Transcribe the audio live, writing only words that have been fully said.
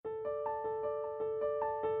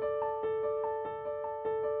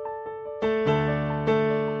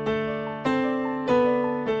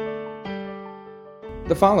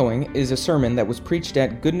The following is a sermon that was preached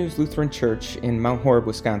at Good News Lutheran Church in Mount Horeb,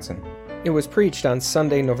 Wisconsin. It was preached on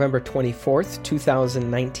Sunday, November 24th,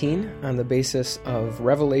 2019, on the basis of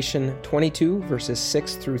Revelation 22, verses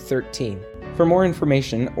 6 through 13. For more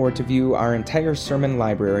information or to view our entire sermon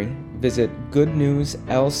library, visit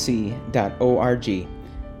goodnewslc.org.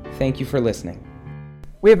 Thank you for listening.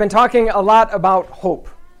 We have been talking a lot about hope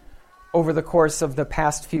over the course of the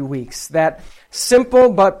past few weeks. That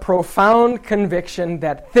simple but profound conviction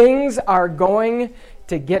that things are going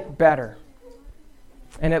to get better.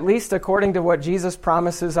 And at least according to what Jesus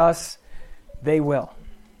promises us, they will.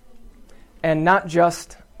 And not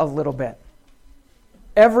just a little bit.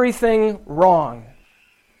 Everything wrong,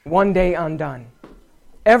 one day undone.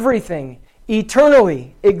 Everything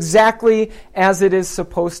eternally exactly as it is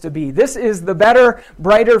supposed to be. This is the better,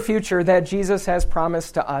 brighter future that Jesus has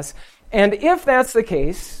promised to us. And if that's the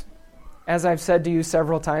case, as I've said to you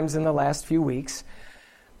several times in the last few weeks,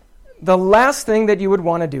 the last thing that you would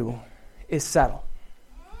want to do is settle.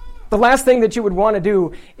 The last thing that you would want to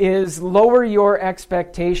do is lower your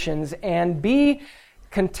expectations and be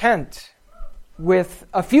content with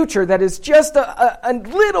a future that is just a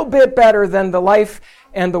little bit better than the life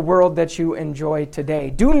and the world that you enjoy today.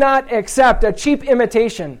 Do not accept a cheap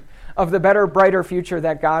imitation of the better, brighter future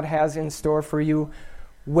that God has in store for you.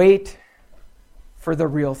 Wait for the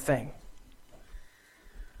real thing.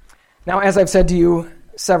 Now, as I've said to you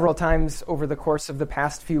several times over the course of the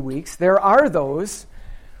past few weeks, there are those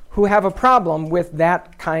who have a problem with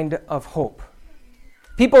that kind of hope.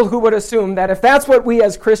 People who would assume that if that's what we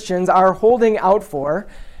as Christians are holding out for,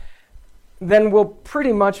 then we'll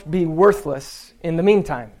pretty much be worthless in the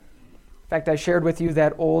meantime. In fact, I shared with you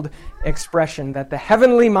that old expression that the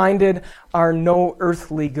heavenly minded are no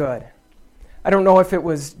earthly good. I don't know if it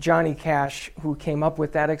was Johnny Cash who came up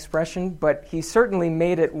with that expression, but he certainly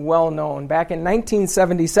made it well known back in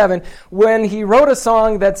 1977 when he wrote a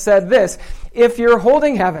song that said this: "If you're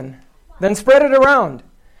holding heaven, then spread it around.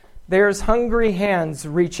 There's hungry hands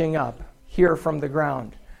reaching up here from the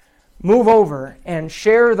ground. Move over and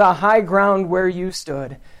share the high ground where you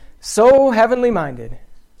stood. So heavenly minded,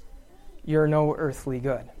 you're no earthly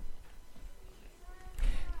good."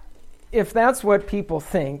 If that's what people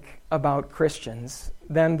think about Christians,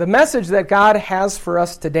 then the message that God has for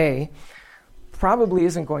us today probably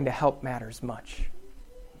isn't going to help matters much.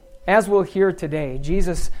 As we'll hear today,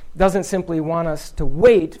 Jesus doesn't simply want us to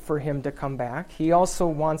wait for him to come back. He also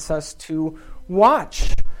wants us to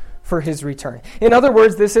watch for his return. In other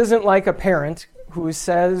words, this isn't like a parent who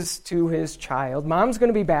says to his child, "Mom's going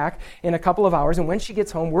to be back in a couple of hours, and when she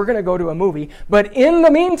gets home, we're going to go to a movie. But in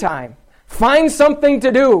the meantime, find something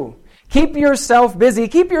to do. Keep yourself busy.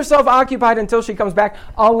 Keep yourself occupied until she comes back.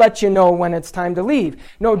 I'll let you know when it's time to leave."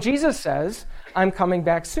 No, Jesus says, "I'm coming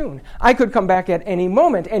back soon. I could come back at any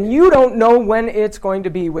moment, and you don't know when it's going to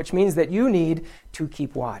be," which means that you need to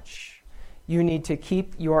keep watch. You need to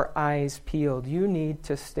keep your eyes peeled. You need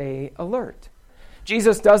to stay alert.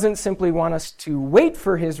 Jesus doesn't simply want us to wait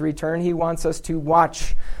for his return. He wants us to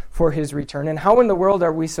watch for his return. And how in the world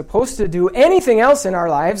are we supposed to do anything else in our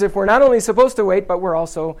lives if we're not only supposed to wait, but we're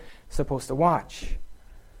also supposed to watch?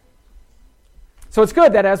 So it's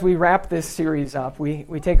good that as we wrap this series up, we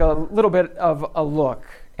take a little bit of a look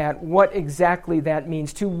at what exactly that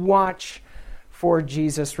means to watch for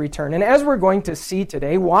Jesus' return. And as we're going to see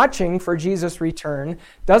today, watching for Jesus' return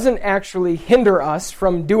doesn't actually hinder us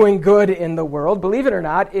from doing good in the world. Believe it or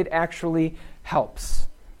not, it actually helps.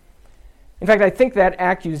 In fact, I think that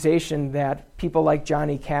accusation that people like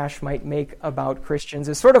Johnny Cash might make about Christians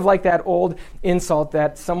is sort of like that old insult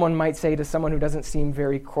that someone might say to someone who doesn't seem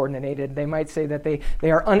very coordinated. They might say that they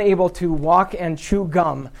are unable to walk and chew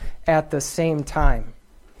gum at the same time.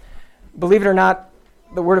 Believe it or not,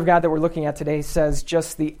 the Word of God that we're looking at today says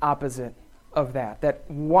just the opposite of that. That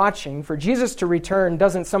watching for Jesus to return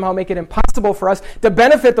doesn't somehow make it impossible for us to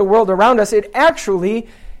benefit the world around us. It actually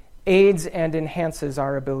aids and enhances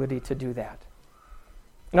our ability to do that.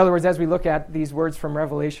 In other words, as we look at these words from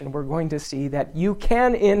Revelation, we're going to see that you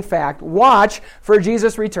can, in fact, watch for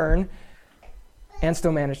Jesus' return and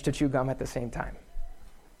still manage to chew gum at the same time.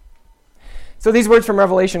 So these words from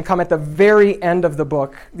Revelation come at the very end of the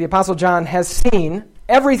book. The Apostle John has seen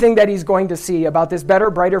everything that he's going to see about this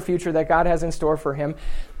better, brighter future that God has in store for him.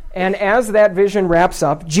 And as that vision wraps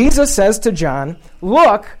up, Jesus says to John,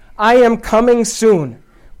 "Look, I am coming soon.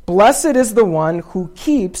 Blessed is the one who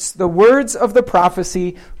keeps the words of the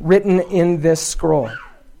prophecy written in this scroll."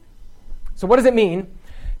 So what does it mean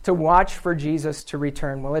to watch for Jesus to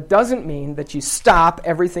return? Well, it doesn't mean that you stop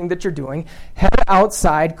everything that you're doing, head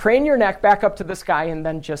outside, crane your neck back up to the sky, and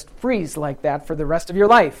then just freeze like that for the rest of your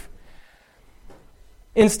life.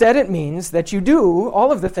 Instead, it means that you do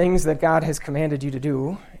all of the things that God has commanded you to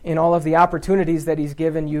do in all of the opportunities that He's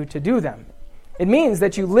given you to do them. It means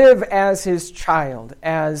that you live as His child,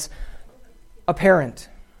 as a parent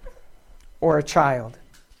or a child,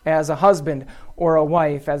 as a husband or a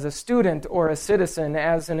wife, as a student or a citizen,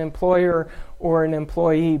 as an employer or an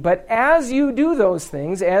employee. But as you do those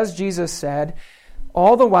things, as Jesus said,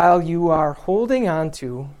 all the while you are holding on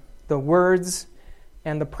to the words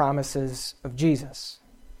and the promises of Jesus.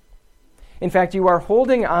 In fact, you are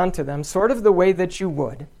holding on to them sort of the way that you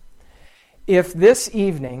would if this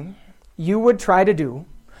evening you would try to do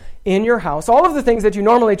in your house all of the things that you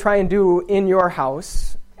normally try and do in your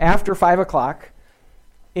house after 5 o'clock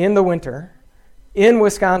in the winter in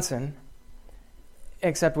Wisconsin,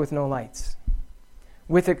 except with no lights,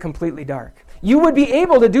 with it completely dark. You would be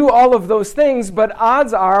able to do all of those things, but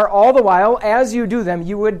odds are, all the while, as you do them,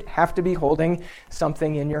 you would have to be holding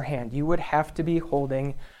something in your hand. You would have to be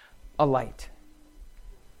holding a light.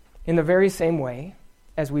 In the very same way,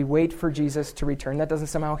 as we wait for Jesus to return, that doesn't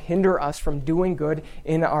somehow hinder us from doing good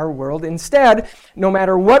in our world. Instead, no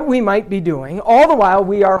matter what we might be doing, all the while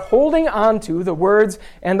we are holding on to the words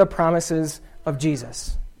and the promises of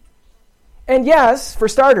Jesus. And yes, for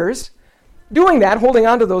starters, doing that, holding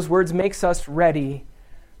on to those words, makes us ready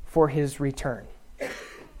for His return.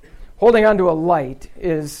 Holding on to a light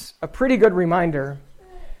is a pretty good reminder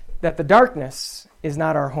that the darkness is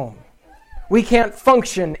not our home. We can't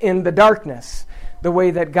function in the darkness the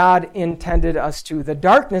way that God intended us to. The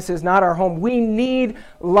darkness is not our home. We need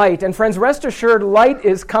light. And friends, rest assured, light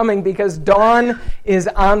is coming because dawn is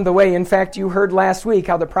on the way. In fact, you heard last week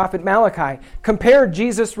how the prophet Malachi compared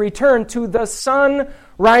Jesus' return to the sun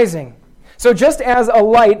rising. So just as a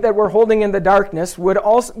light that we're holding in the darkness would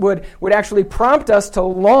actually prompt us to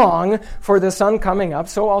long for the sun coming up,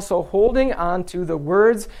 so also holding on to the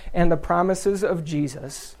words and the promises of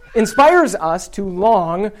Jesus inspires us to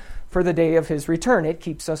long for the day of His return. It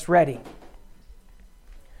keeps us ready.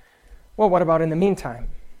 Well, what about in the meantime?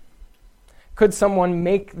 Could someone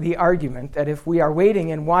make the argument that if we are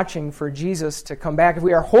waiting and watching for Jesus to come back, if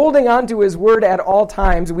we are holding on to His word at all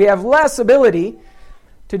times, we have less ability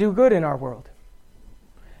to do good in our world?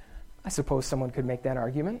 I suppose someone could make that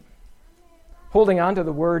argument. Holding on to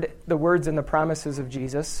the words and the promises of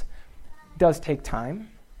Jesus does take time.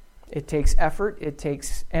 It takes effort, it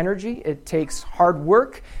takes energy, it takes hard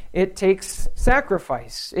work, it takes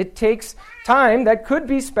sacrifice. It takes time that could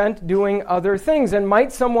be spent doing other things. And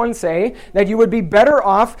might someone say that you would be better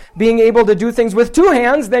off being able to do things with 2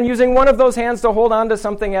 hands than using one of those hands to hold on to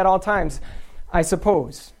something at all times? I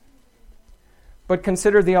suppose. But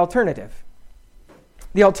consider the alternative.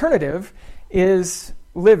 The alternative is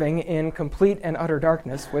living in complete and utter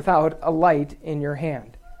darkness without a light in your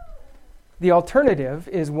hand. The alternative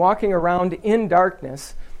is walking around in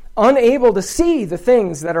darkness, unable to see the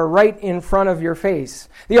things that are right in front of your face.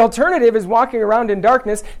 The alternative is walking around in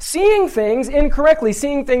darkness, seeing things incorrectly,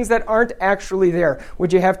 seeing things that aren't actually there.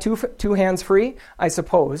 Would you have two hands free? I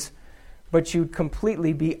suppose. But you'd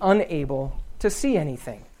completely be unable to see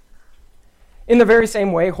anything. In the very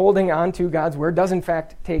same way, holding on to God's word does in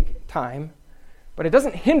fact take time, but it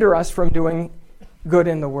doesn't hinder us from doing good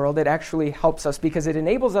in the world. It actually helps us because it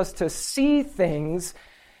enables us to see things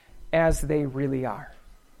as they really are.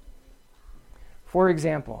 For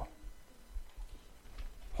example,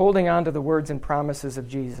 holding on to the words and promises of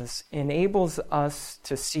Jesus enables us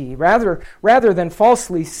to see, rather than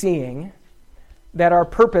falsely seeing, that our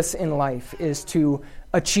purpose in life is to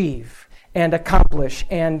achieve and accomplish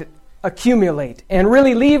and accumulate and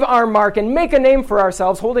really leave our mark and make a name for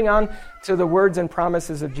ourselves. Holding on to the words and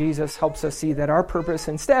promises of Jesus helps us see that our purpose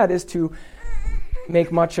instead is to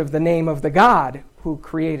make much of the name of the God who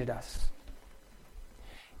created us.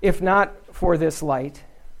 If not for this light,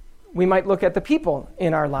 we might look at the people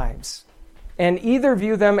in our lives and either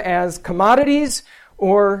view them as commodities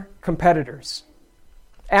or competitors,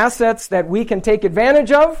 assets that we can take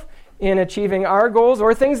advantage of in achieving our goals,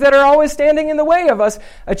 or things that are always standing in the way of us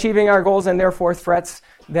achieving our goals, and therefore threats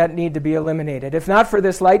that need to be eliminated. If not for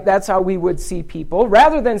this light, that's how we would see people,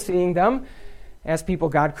 rather than seeing them as people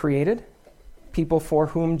God created, people for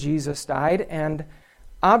whom Jesus died, and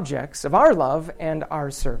objects of our love and our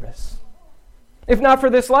service. If not for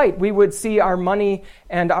this light, we would see our money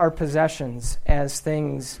and our possessions as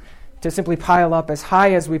things to simply pile up as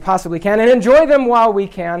high as we possibly can and enjoy them while we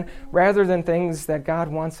can, rather than things that God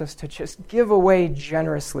wants us to just give away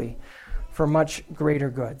generously for much greater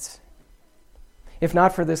goods. If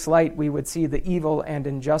not for this light, we would see the evil and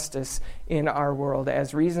injustice in our world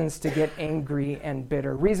as reasons to get angry and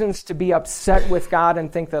bitter, reasons to be upset with God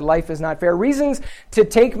and think that life is not fair, reasons to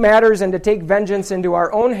take matters and to take vengeance into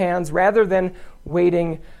our own hands rather than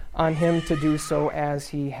waiting on him to do so as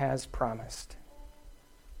he has promised.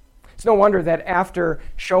 It's no wonder that after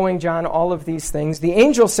showing John all of these things, the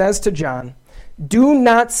angel says to John, "Do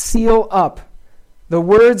not seal up the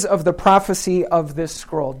words of the prophecy of this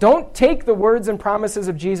scroll." Don't take the words and promises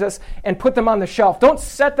of Jesus and put them on the shelf. Don't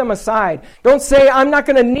set them aside. Don't say, "I'm not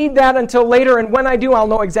going to need that until later, and when I do, I'll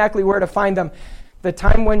know exactly where to find them." The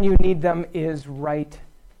time when you need them is right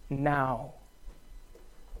now.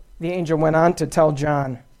 The angel went on to tell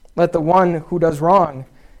John, "Let the one who does wrong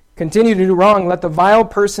continue to do wrong. Let the vile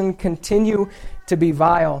person continue to be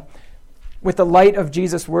vile." With the light of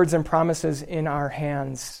Jesus' words and promises in our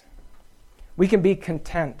hands, we can be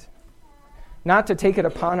content not to take it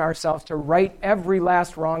upon ourselves to right every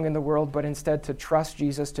last wrong in the world, but instead to trust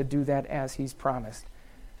Jesus to do that as he's promised.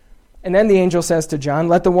 And then the angel says to John,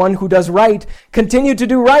 "Let the one who does right continue to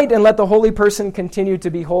do right, and let the holy person continue to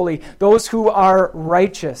be holy." Those who are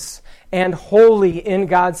righteous and holy in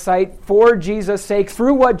God's sight for Jesus' sake,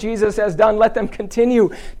 through what Jesus has done, let them continue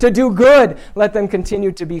to do good. Let them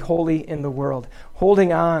continue to be holy in the world.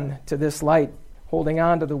 Holding on to this light, holding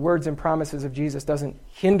on to the words and promises of Jesus doesn't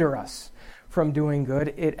hinder us from doing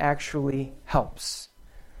good. It actually helps.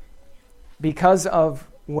 Because of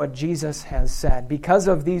what Jesus has said, because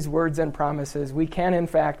of these words and promises, we can in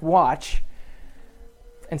fact watch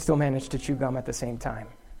and still manage to chew gum at the same time.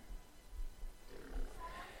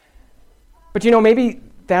 But maybe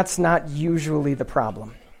that's not usually the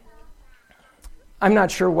problem. I'm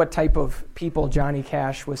not sure what type of people Johnny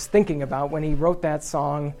Cash was thinking about when he wrote that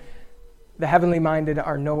song, "The heavenly minded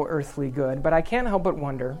are no earthly good," but I can't help but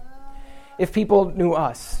wonder if people knew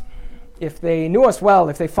us, if they knew us well,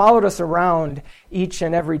 if they followed us around each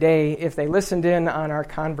and every day, if they listened in on our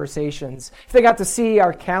conversations, if they got to see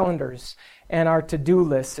our calendars and our to-do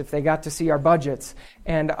lists, if they got to see our budgets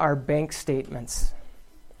and our bank statements.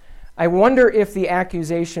 I wonder if the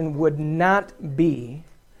accusation would not be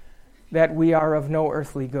that we are of no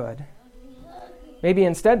earthly good. Maybe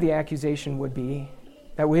instead the accusation would be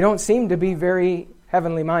that we don't seem to be very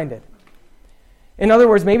heavenly minded. In other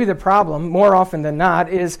words, maybe the problem, more often than not,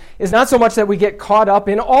 is not so much that we get caught up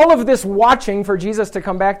in all of this watching for Jesus to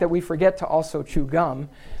come back that we forget to also chew gum.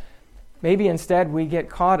 Maybe instead we get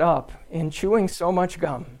caught up in chewing so much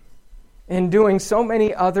gum, in doing so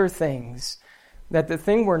many other things, that the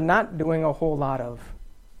thing we're not doing a whole lot of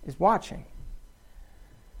is watching.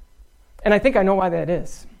 And I think I know why that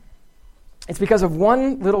is. It's because of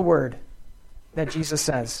one little word that Jesus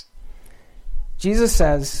says. Jesus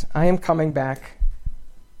says, "I am coming back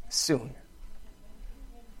soon."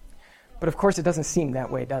 But of course it doesn't seem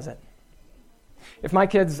that way, does it? If my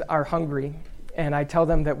kids are hungry and I tell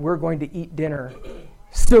them that we're going to eat dinner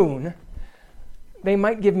soon, they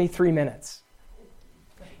might give me 3 minutes.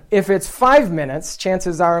 If it's 5 minutes,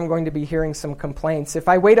 chances are I'm going to be hearing some complaints. If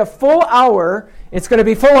I wait a full hour, it's going to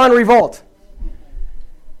be full-on revolt.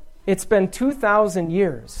 It's been 2,000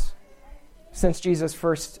 years since Jesus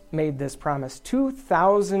first made this promise.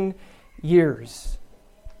 2,000 years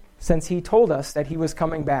since he told us that he was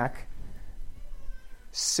coming back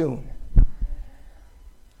soon.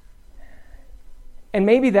 And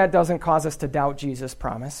maybe that doesn't cause us to doubt Jesus'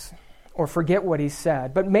 promise or forget what he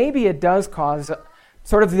said, but maybe it does cause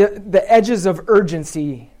sort of the edges of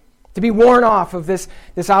urgency to be worn off of this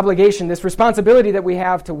obligation, this responsibility that we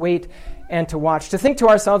have to wait and to watch, to think to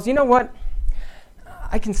ourselves, "You know what?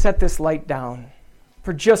 I can set this light down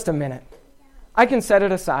for just a minute. I can set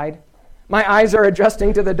it aside. My eyes are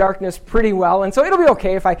adjusting to the darkness pretty well, and so it'll be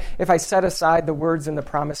okay if I set aside the words and the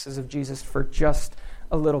promises of Jesus for just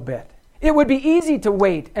a little bit." It would be easy to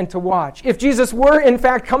wait and to watch. If Jesus were, in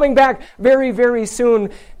fact, coming back very, very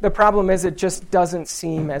soon, the problem is it just doesn't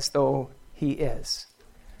seem as though he is.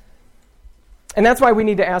 And that's why we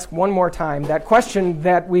need to ask one more time that question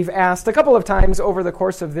that we've asked a couple of times over the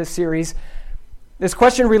course of this series, this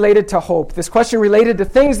question related to hope, this question related to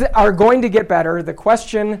things that are going to get better. The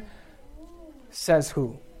question says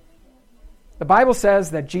who? The Bible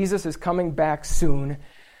says that Jesus is coming back soon.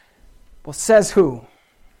 Well, says who?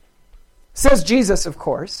 Says Jesus, of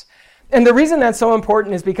course. And the reason that's so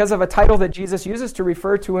important is because of a title that Jesus uses to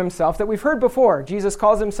refer to himself that we've heard before. Jesus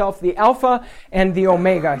calls himself the Alpha and the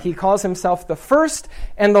Omega. He calls himself the first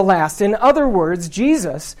and the last. In other words,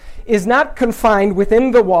 Jesus is not confined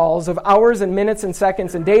within the walls of hours and minutes and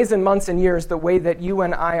seconds and days and months and years the way that you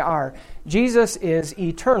and I are. Jesus is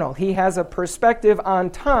eternal. He has a perspective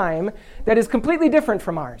on time that is completely different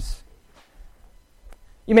from ours.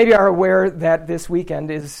 You maybe are aware that this weekend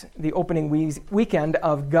is the opening weekend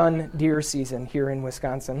of gun deer season here in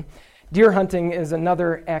Wisconsin. Deer hunting is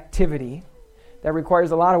another activity that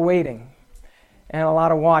requires a lot of waiting and a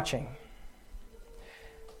lot of watching.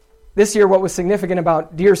 This year, what was significant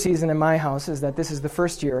about deer season in my house is that this is the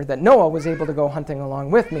first year that Noah was able to go hunting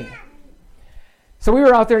along with me. So we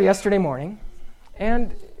were out there yesterday morning,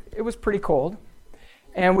 and it was pretty cold.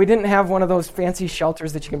 And we didn't have one of those fancy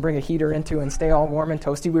shelters that you can bring a heater into and stay all warm and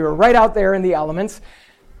toasty. We were right out there in the elements.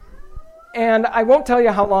 And I won't tell you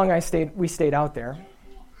how long we stayed out there.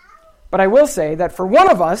 But I will say that for one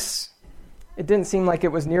of us, it didn't seem like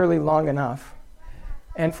it was nearly long enough.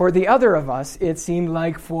 And for the other of us, it seemed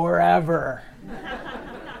like forever.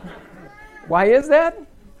 Why is that?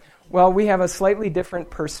 Well, we have a slightly different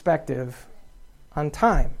perspective on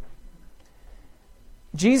time.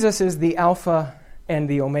 Jesus is the Alpha and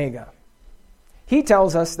the Omega. He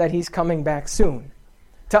tells us that he's coming back soon.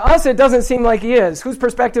 To us, it doesn't seem like he is. Whose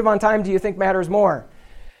perspective on time do you think matters more?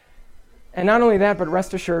 And not only that, but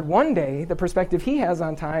rest assured, one day, the perspective he has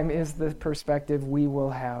on time is the perspective we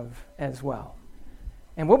will have as well.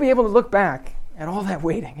 And we'll be able to look back at all that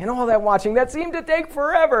waiting and all that watching that seemed to take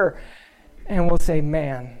forever. And we'll say,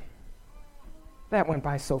 man, that went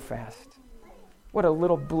by so fast. What a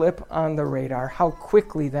little blip on the radar. How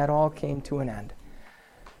quickly that all came to an end.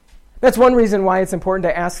 That's one reason why it's important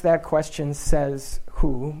to ask that question, says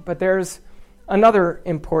who, but there's another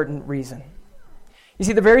important reason. You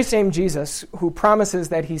see, the very same Jesus who promises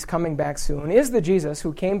that he's coming back soon is the Jesus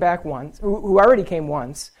who came back once, who already came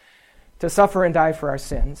once to suffer and die for our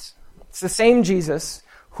sins. It's the same Jesus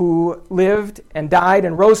who lived and died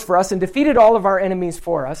and rose for us and defeated all of our enemies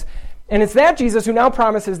for us. And it's that Jesus who now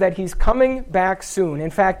promises that he's coming back soon. In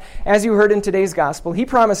fact, as you heard in today's gospel, he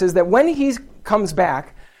promises that when he comes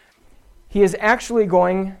back, he is actually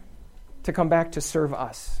going to come back to serve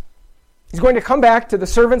us. He's going to come back to the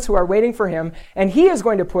servants who are waiting for him, and he is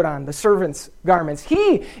going to put on the servants' garments.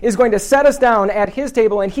 He is going to set us down at his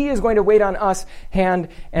table, and he is going to wait on us hand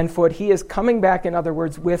and foot. He is coming back, in other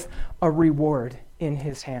words, with a reward in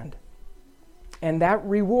his hand. And that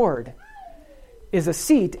reward is a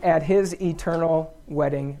seat at his eternal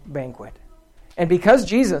wedding banquet. And because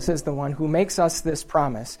Jesus is the one who makes us this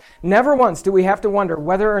promise, never once do we have to wonder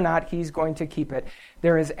whether or not he's going to keep it.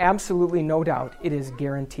 There is absolutely no doubt it is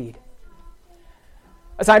guaranteed.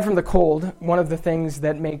 Aside from the cold, one of the things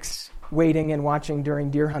that makes waiting and watching during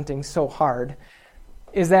deer hunting so hard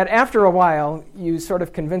is that after a while, you sort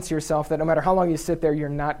of convince yourself that no matter how long you sit there, you're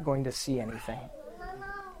not going to see anything.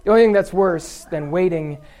 The only thing that's worse than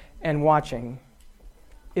waiting and watching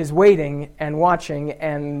is waiting and watching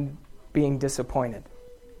and being disappointed.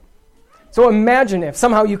 So imagine if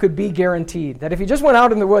somehow you could be guaranteed that if you just went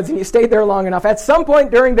out in the woods and you stayed there long enough, at some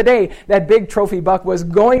point during the day, that big trophy buck was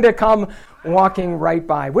going to come walking right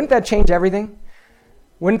by. Wouldn't that change everything?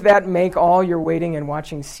 Wouldn't that make all your waiting and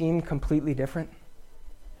watching seem completely different?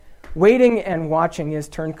 Waiting and watching is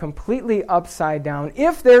turned completely upside down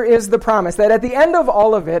if there is the promise that at the end of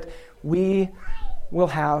all of it, we will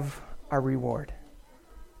have a reward.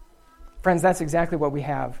 Friends, that's exactly what we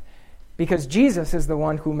have, because Jesus is the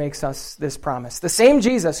one who makes us this promise. The same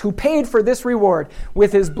Jesus who paid for this reward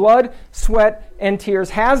with his blood, sweat, and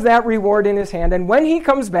tears has that reward in his hand. And when he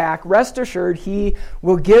comes back, rest assured, he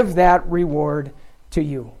will give that reward to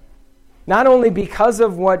you. Not only because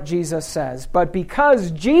of what Jesus says, but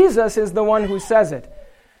because Jesus is the one who says it,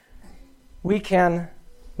 we can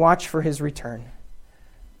watch for his return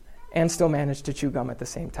and still manage to chew gum at the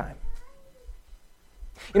same time.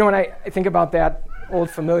 You know, when I think about that old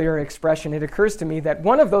familiar expression, it occurs to me that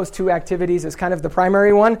one of those two activities is kind of the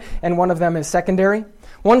primary one, and one of them is secondary.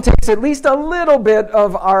 One takes at least a little bit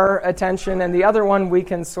of our attention, and the other one we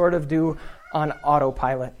can sort of do on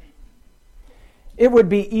autopilot. It would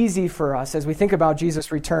be easy for us, as we think about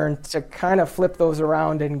Jesus' return, to kind of flip those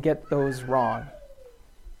around and get those wrong.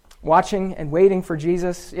 Watching and waiting for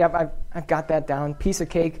Jesus, yep, I've got that down. Piece of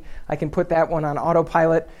cake, I can put that one on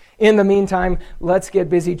autopilot. In the meantime, let's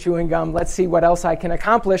get busy chewing gum. Let's see what else I can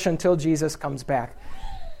accomplish until Jesus comes back.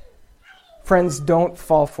 Friends, don't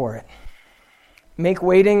fall for it. Make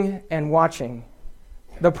waiting and watching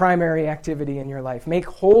the primary activity in your life. Make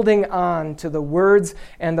holding on to the words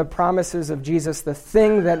and the promises of Jesus the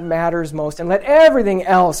thing that matters most, and let everything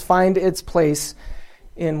else find its place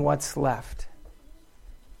in what's left.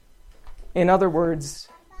 In other words,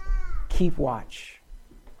 keep watch.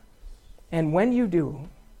 And when you do,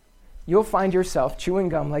 you'll find yourself chewing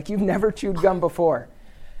gum like you've never chewed gum before.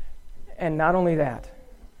 And not only that,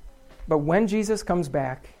 but when Jesus comes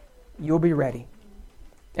back, you'll be ready.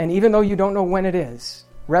 And even though you don't know when it is,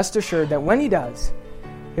 rest assured that when he does,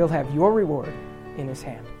 He'll have your reward in His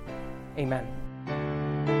hand. Amen.